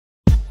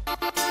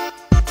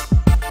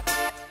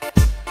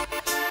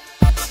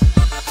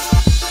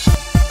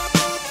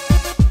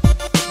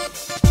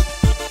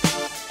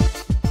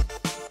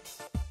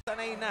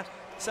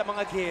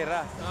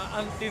gera.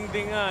 Ang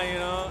tindi nga, you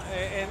know,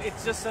 and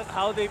it's just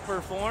how they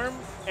perform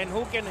and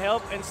who can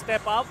help and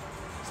step up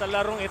sa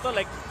larong ito.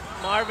 Like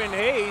Marvin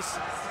Hayes,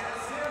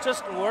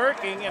 just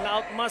working and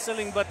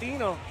out-muscling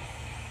Batino.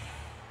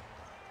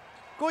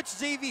 Coach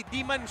JV,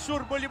 di man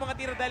sure ball yung mga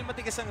tira dahil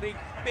matigas ang ring,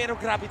 pero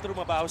grabe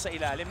trumabaho sa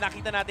ilalim.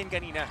 Nakita natin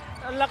kanina.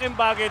 Ang laking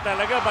bagay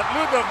talaga, but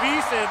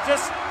Ludovice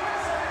just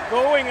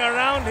going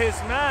around his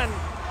man.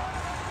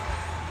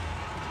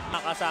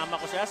 Nakasama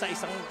ko siya sa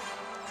isang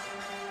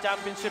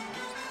championship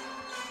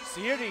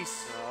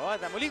series. Oo,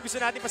 muli gusto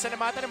natin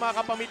pasalamatan ng mga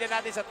kapamilya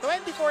natin sa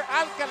 24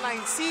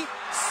 Alkaline C.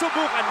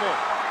 Subukan mo.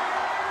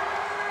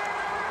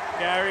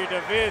 Gary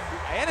David.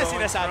 Ayan ang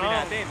sinasabi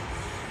natin.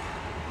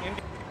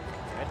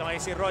 Ito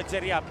ngayon si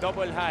Roger Yap,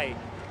 double high.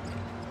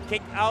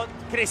 Kick out,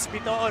 Chris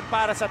Bitoon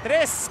para sa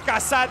 3.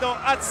 Kasado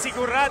at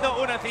sigurado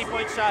unang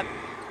 3-point shot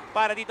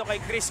para dito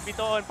kay Chris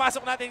Bitoon.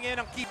 Pasok natin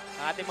ngayon ang keep.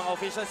 Ating mga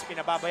officials,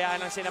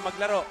 pinababayaan lang sila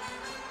maglaro.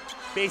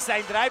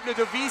 Baseline drive,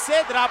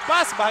 Ludovice, drop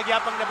pass,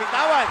 bahagya pang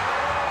nabitawan.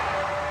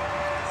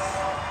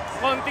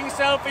 Konting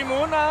selfie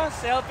muna,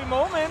 selfie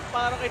moment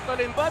para kay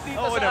Tolimba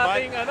dito sa naman.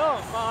 ating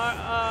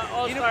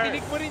All-Star.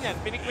 Pinik mo rin yan,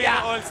 pinik mo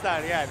yan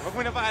All-Star. Yan, huwag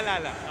mo na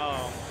paalala.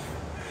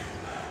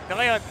 Na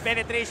ngayon,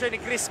 penetration ni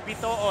Chris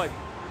Bitoon.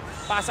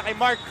 Pasa kay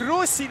Mark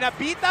Cruz,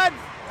 sinabitan.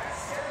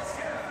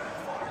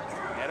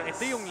 Pero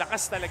ito yung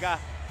lakas talaga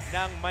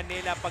ng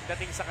Manila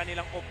pagdating sa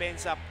kanilang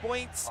opensa.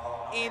 Points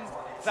in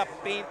the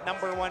paint,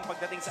 #1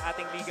 pagdating sa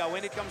ating liga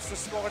when it comes to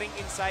scoring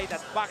inside. At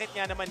bakit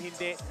nga naman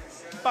hindi?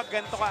 Pag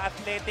ganito ka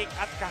athletic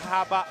at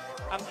kahaba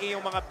ang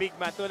iyong mga big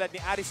man tulad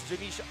ni Aris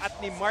Junicio at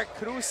ni Mark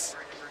Cruz.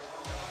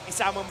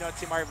 Isama mo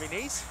si Marvin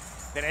Hayes.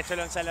 Diretso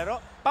lang sa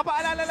laro.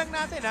 Papaalala lang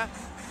natin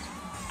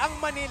ang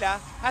Manila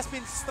has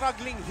been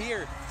struggling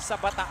here sa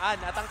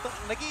Bataan. At ang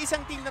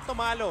nag-iisang team na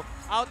tumalo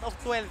out of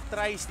 12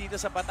 tries dito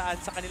sa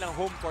Bataan sa kanilang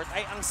home court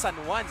ay ang San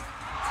Juan.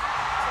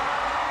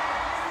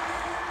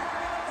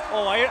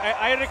 Oh,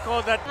 I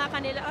recall that.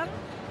 Kanila ang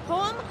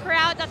home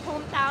crowd at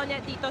hometown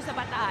dito sa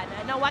Bataan.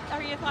 Now, what are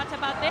your thoughts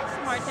about this,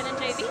 Martin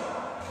and JV?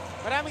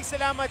 Maraming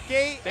salamat,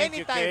 Kay.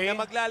 Thank you, Anytime Kay. na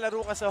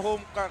maglalaro ka sa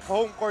home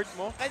court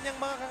mo, kanyang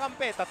mga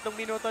kakampi, 3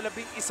 minuto,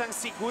 11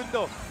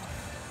 segundo.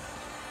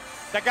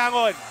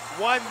 Dagangon,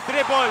 1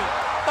 dribble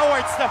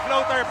towards the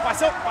floater.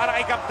 Pasok para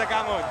kay Gab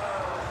Dagangon.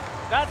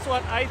 That's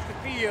what I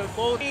feel.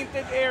 Both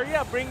painted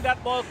area, bring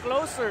that ball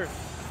closer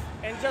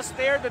and just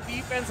tear the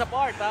defense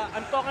apart.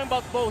 I'm talking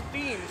about both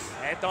teams.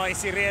 Ito ay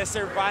si Real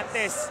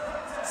Cervantes.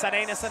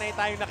 Sanay na sanay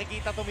tayong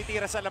nakikita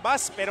tumitira sa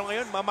labas, pero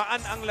ngayon mamaan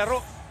ang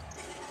laro.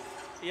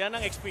 Yan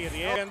ang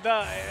experience. And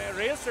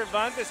Real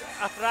Cervantes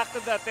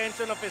attracted the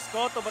attention of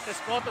Escoto, but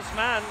Escoto's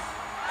man.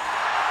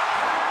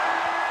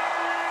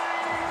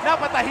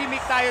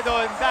 Napatahimik tayo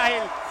doon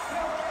dahil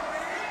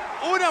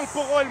unang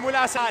pukol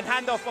mula sa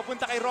handoff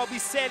papunta kay Robbie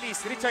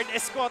Celis. Richard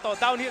Escoto,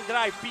 downhill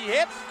drive,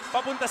 p-hit,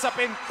 papunta sa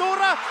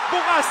pentura,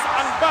 bukas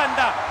ang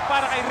banda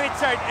para kay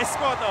Richard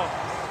Escoto.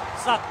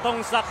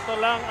 Saktong-sakto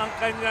lang ang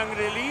kanyang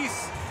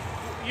release.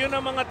 Yun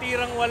ang mga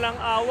tirang walang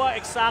awa,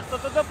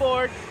 eksakto to the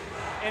board,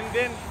 and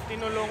then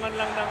tinulungan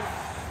lang ng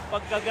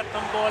pagkagat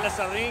ng bola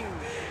sa ring.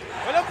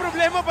 Walang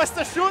problema,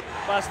 basta shoot.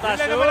 Basta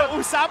shoot. Naman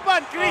ang usapan,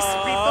 Chris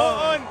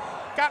Bitoon.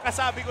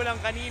 Kakasabi ko lang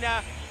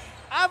kanina,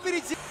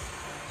 average.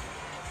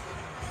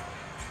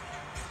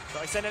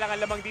 So isa na lang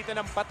ang lamang dito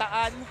ng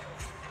Bataan.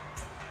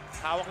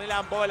 Hawak nila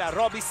ang bola.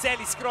 Robbie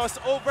Celis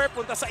crossover,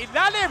 punta sa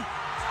ilalim.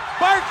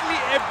 Barkley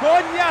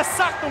Ebonia,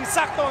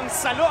 saktong-sakto ang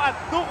salo at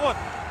dukot.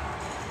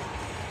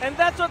 And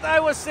that's what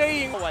I was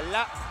saying.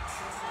 Wala.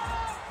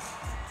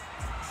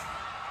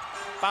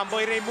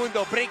 Pamboy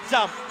Raimundo, break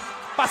jump.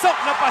 Pasok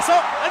na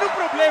pasok. Anong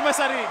problema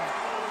sa ring?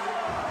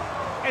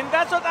 And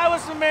that's what I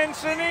was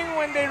mentioning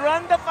when they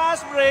run the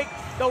fast break,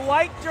 the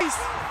white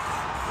jersey.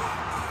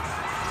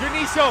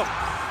 Junicio,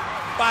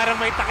 parang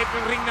may takip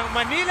yung ring ng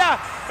Manila.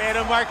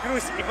 Pero Mark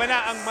Cruz, iba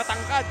na ang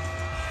matangkad.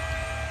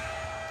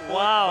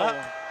 Wow.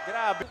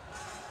 Grabe.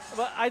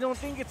 But I don't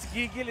think it's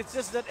gigil. It's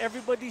just that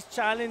everybody's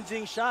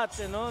challenging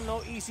shots, you know? No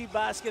easy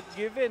basket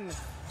given.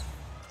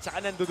 Tsaka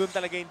nandoon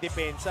talaga yung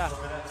depensa.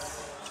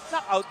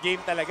 Knockout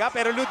game talaga.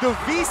 Pero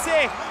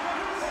Ludovice,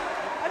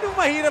 anong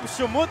mahirap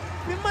sumut?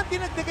 Naman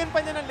dinagdagan pa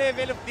niya ng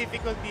level of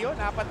difficulty yun.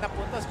 4 na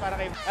puntos para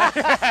kay...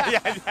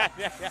 yan.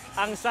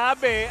 Ang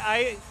sabi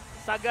ay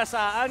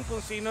sagasaan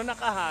kung sino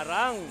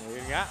nakaharang.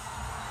 Ayun nga.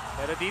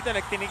 Pero dito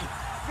nagtinig.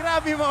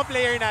 Grabe yung mga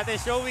player natin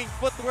showing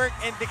footwork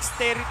and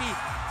dexterity.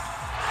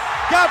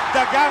 Gab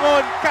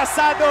Dagangon,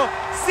 kasado,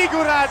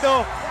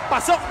 sigurado.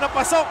 Pasok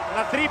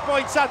na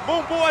 3-point shot.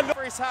 Bumbuan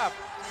first half.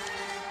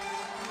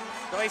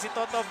 Ito kay si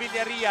Toto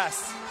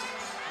Villarias.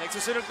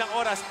 Nagsusunog ng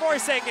oras. 4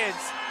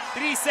 seconds.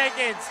 3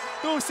 seconds,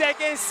 2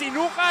 seconds,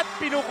 sinukat,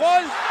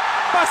 pinukol,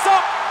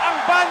 pasok ang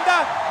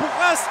banda,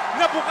 bukas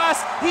na bukas,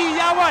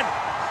 hiyawan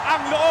ang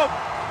loob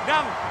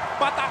ng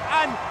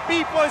Bataan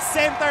People's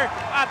Center.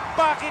 At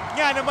bakit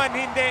nga naman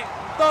hindi,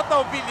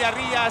 Toto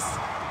Villarias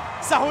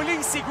sa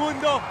huling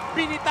segundo,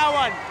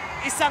 binitawan,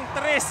 isang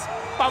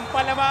 3,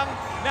 pampalamang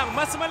ng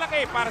mas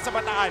malaki para sa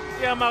Bataan.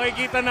 Yeah,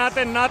 makikita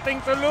natin,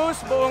 nothing to lose,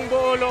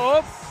 buong-buo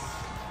loob.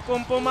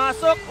 Kung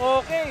pumasok,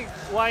 okay.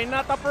 Why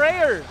not a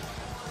prayer?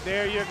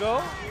 There you go.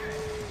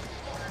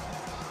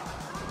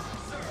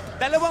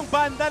 Dalawang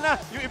banda na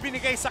yung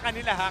ibinigay sa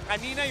kanila ha.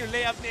 Kanina yung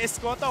layup ni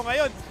Escoto.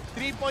 Ngayon,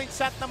 3-point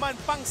shot naman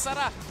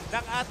pangsara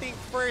ng ating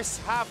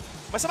first half.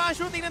 Masama ang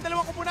shooting ng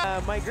dalawang kupunan.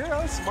 My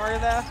girls,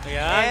 Marla.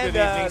 Ayan, good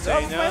evening sa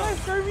inyo. My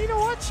life, Carmina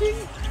watching.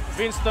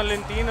 Vince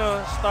Tolentino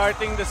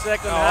starting the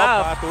second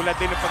half. Tulad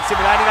din ng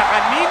pagsimula nila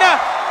kanina.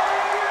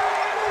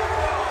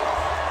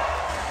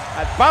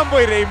 At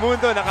Bamboy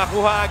Raimundo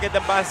nakakuha agad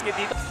ng basket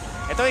dito.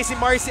 Ito ay si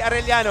Marcy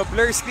Arellano.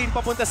 Blur screen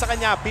papunta sa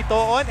kanya.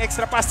 Pitoon,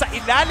 extra pass sa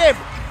ilalim.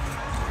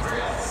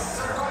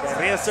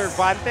 Real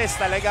Cervantes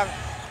talagang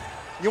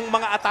yung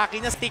mga atake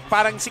niya stick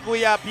parang si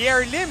Kuya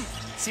Pierre Lim,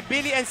 si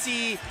Billy and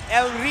si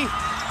Elry.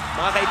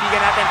 Mga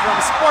kaibigan natin from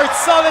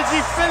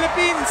Sportsology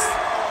Philippines.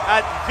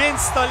 At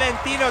Vince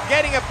Tolentino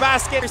getting a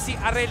basket. Si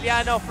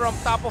Arellano from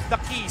top of the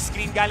key.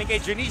 Screen galing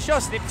kay Junicio.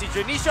 Slip si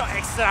Junicio.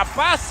 Extra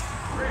pass.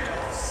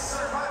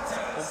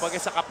 Kumbaga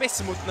sa kape,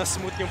 smooth na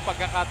smooth yung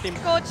pagkakatim.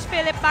 Coach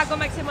Philip bago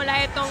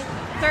magsimula itong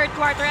third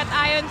quarter at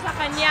ayon sa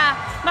kanya,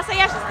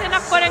 masaya siya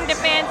tinakbo ng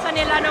depensa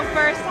nila ng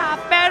first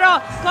half. Pero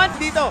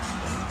dito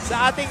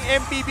sa ating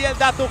Mpbl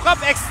Datu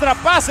Cup, extra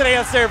pass,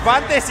 Real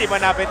Cervantes,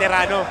 iba na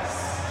veterano.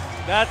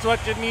 That's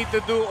what you need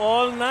to do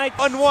all night.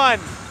 On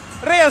one,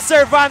 Real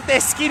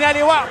Cervantes,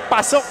 kinaliwa,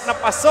 pasok na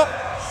pasok.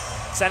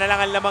 Sana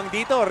lang ang lamang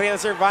dito, Real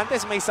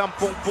Cervantes may 10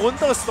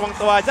 puntos,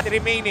 tuwang-tuwa dyan.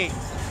 Remaining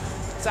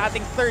sa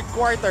ating third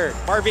quarter,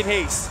 Marvin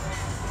Hayes.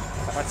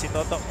 Tapat si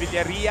Toto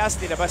Villarias,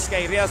 nilabas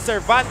kay Real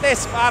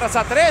Cervantes para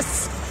sa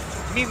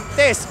 3.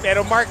 Mintes,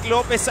 pero Mark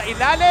Lopez sa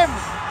ilalim.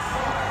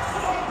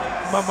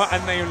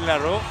 Mamaan na yung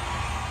laro.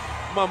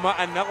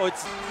 Mamaan na,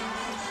 coach.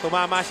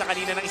 Tumama siya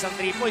kanina ng isang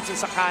 3 points,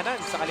 yung sa kanan.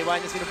 Sa kaliwa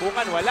niya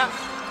sinubukan, wala.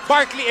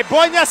 Barkley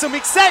Ebonia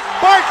sumiksek.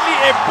 Barkley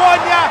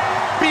Ebonia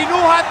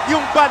pinuhat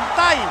yung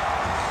bantay.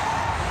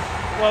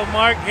 Well,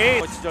 Mark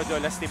Hayes. Coach Jojo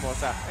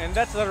Lastimosa. And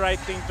that's the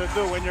right thing to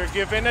do. When you're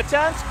given a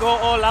chance, go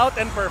all out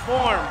and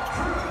perform.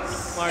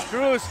 Mark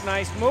Cruz,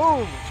 nice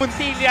move.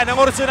 Puntilla ng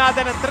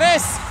orsonada ng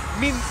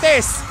 3.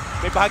 Mintes.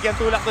 May bahagyang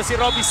tulak doon si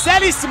Robbie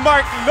Celis.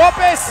 Mark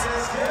Lopez.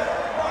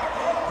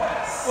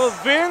 Well,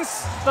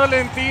 Vince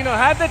Tolentino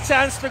had the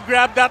chance to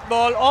grab that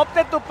ball,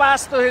 opted to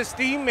pass to his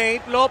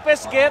teammate.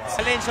 Lopez gets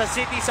Valencia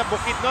City sa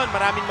Bukidnon.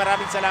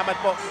 Maraming salamat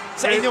po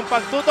sa inyong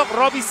pagtutok.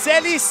 Robbie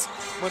Celis.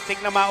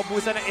 Muntik na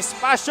maubusan ng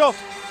espasyo.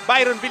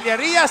 Byron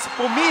Villarias,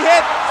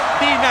 pumihit,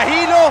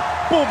 tinahilo,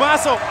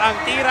 pumasok ang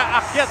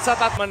tira akyat sa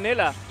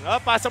Manila.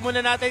 Pasa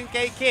muna natin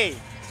kay Kay.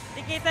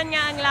 dikitan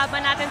nga ang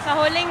laban natin sa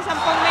huling 10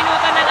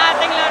 minuto ng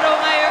ating laro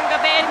ngayong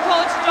gabi. And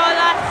Coach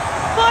Jola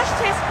pushed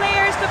his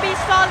players to be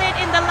solid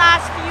in the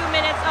last few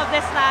minutes of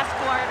this last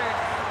quarter.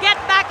 Get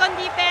back on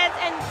defense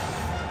and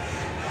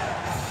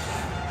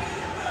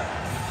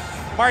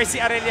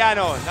Marcy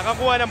Arellano,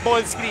 nakakuha ng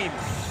ball screen.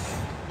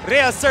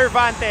 Real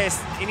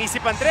Cervantes,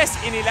 inisip ang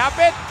 3,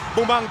 inilapit,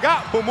 bumangga,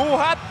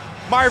 bumuhat.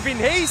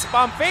 Marvin Hayes,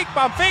 pump fake,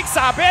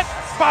 sabit,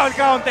 foul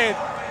counted.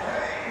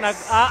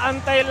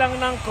 Nag-aantay lang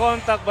ng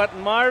contact but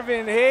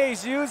Marvin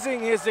Hayes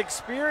using his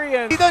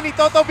experience. Dito ni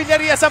Toto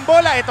Villarias ang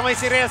bola. Ito ngayon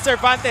si Real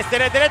Cervantes.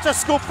 Dire-diretso,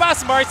 scoop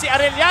pass, Marcy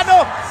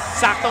Arellano.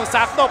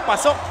 Saktong-sakto,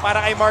 pasok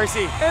para kay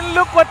Marcy. And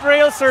look what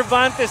Real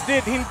Cervantes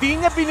did. Hindi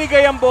niya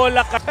binigay ang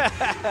bola.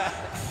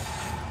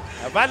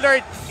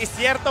 Vanlord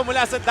Isierto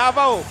mula sa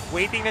Davao.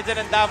 Waiting na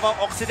dyan ang Davao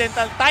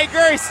Occidental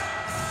Tigers.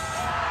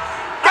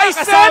 I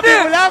said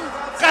it! Mo lang,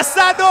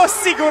 kasado,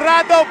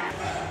 sigurado.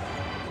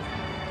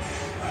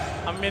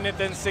 A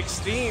minute and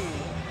 16.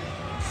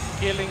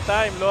 Killing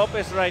time.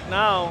 Lopez right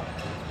now.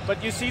 But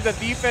you see the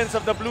defense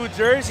of the blue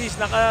jerseys.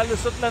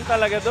 Nakalusot lang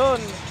talaga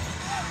doon.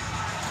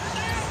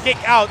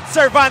 Kick out.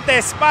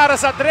 Cervantes para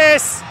sa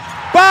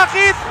 3.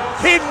 Bakit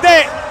hindi?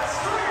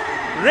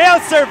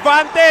 Real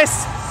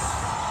Cervantes.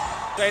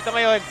 So ito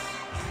ngayon,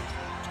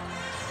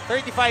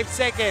 35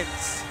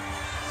 seconds.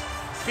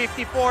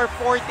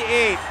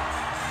 54-48.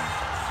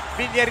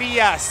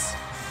 Villarias.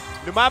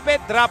 Lumapit,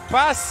 drop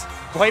pass.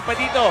 Buhay pa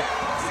dito.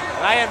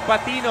 Ryan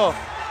Patino.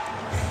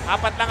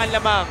 4 lang ang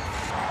lamang.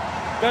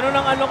 Ganun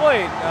ang ano ko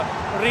eh.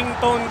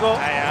 Ringtone ko.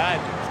 Ayan.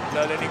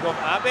 Lolo ni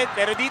Gong Abed.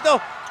 Pero dito,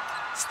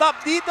 stop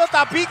dito.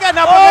 Tapikan.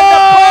 Napaganda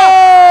pa.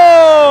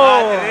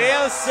 At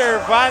Real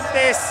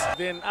Cervantes.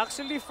 Then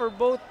actually for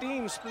both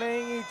teams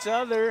playing each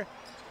other,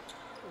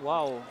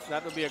 wow,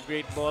 that would be a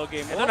great ball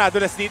game. Ito,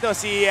 nadulas dito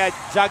si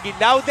Jaggy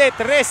Laude.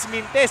 3,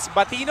 Mintes.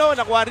 Batino,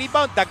 nakuha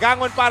rebound.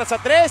 Dagangon para sa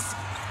 3.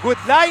 Good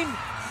line.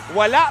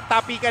 Wala.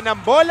 Tapikan ng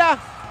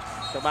bola.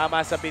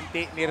 Tumama sa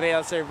binti ni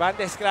Real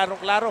Cervantes.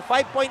 Klaro-klaro.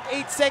 5.8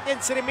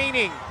 seconds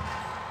remaining.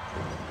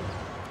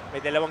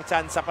 May dalawang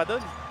chance pa dun.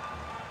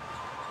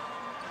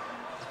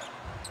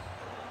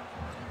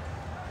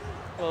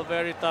 Well,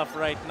 very tough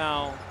right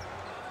now.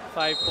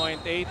 5.8.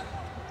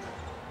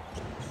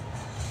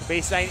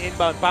 Baseline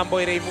inbound.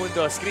 Pamboy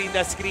Raimundo. Screen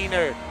the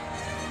screener.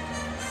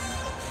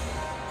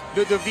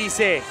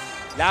 Ludovice.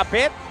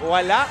 Lapit.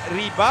 Wala.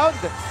 Rebound.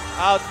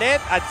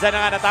 Outlet. At dyan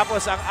na nga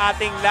natapos ang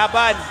ating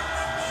laban.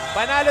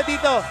 Panalo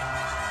dito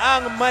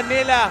ang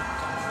Manila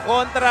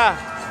kontra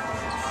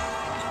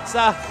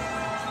sa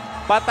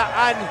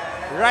Bataan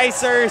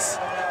Risers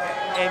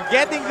and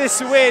getting this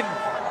win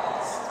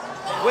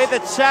with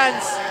a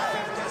chance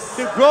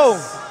to go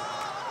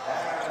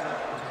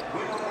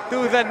to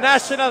the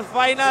national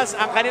finals.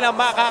 Ang kanilang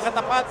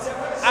makakatapat,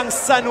 ang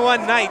San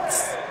Juan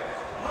Knights.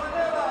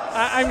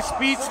 I'm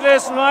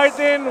speechless,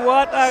 Martin.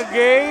 What a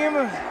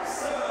game.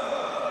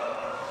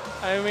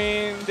 I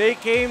mean, they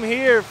came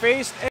here,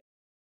 faced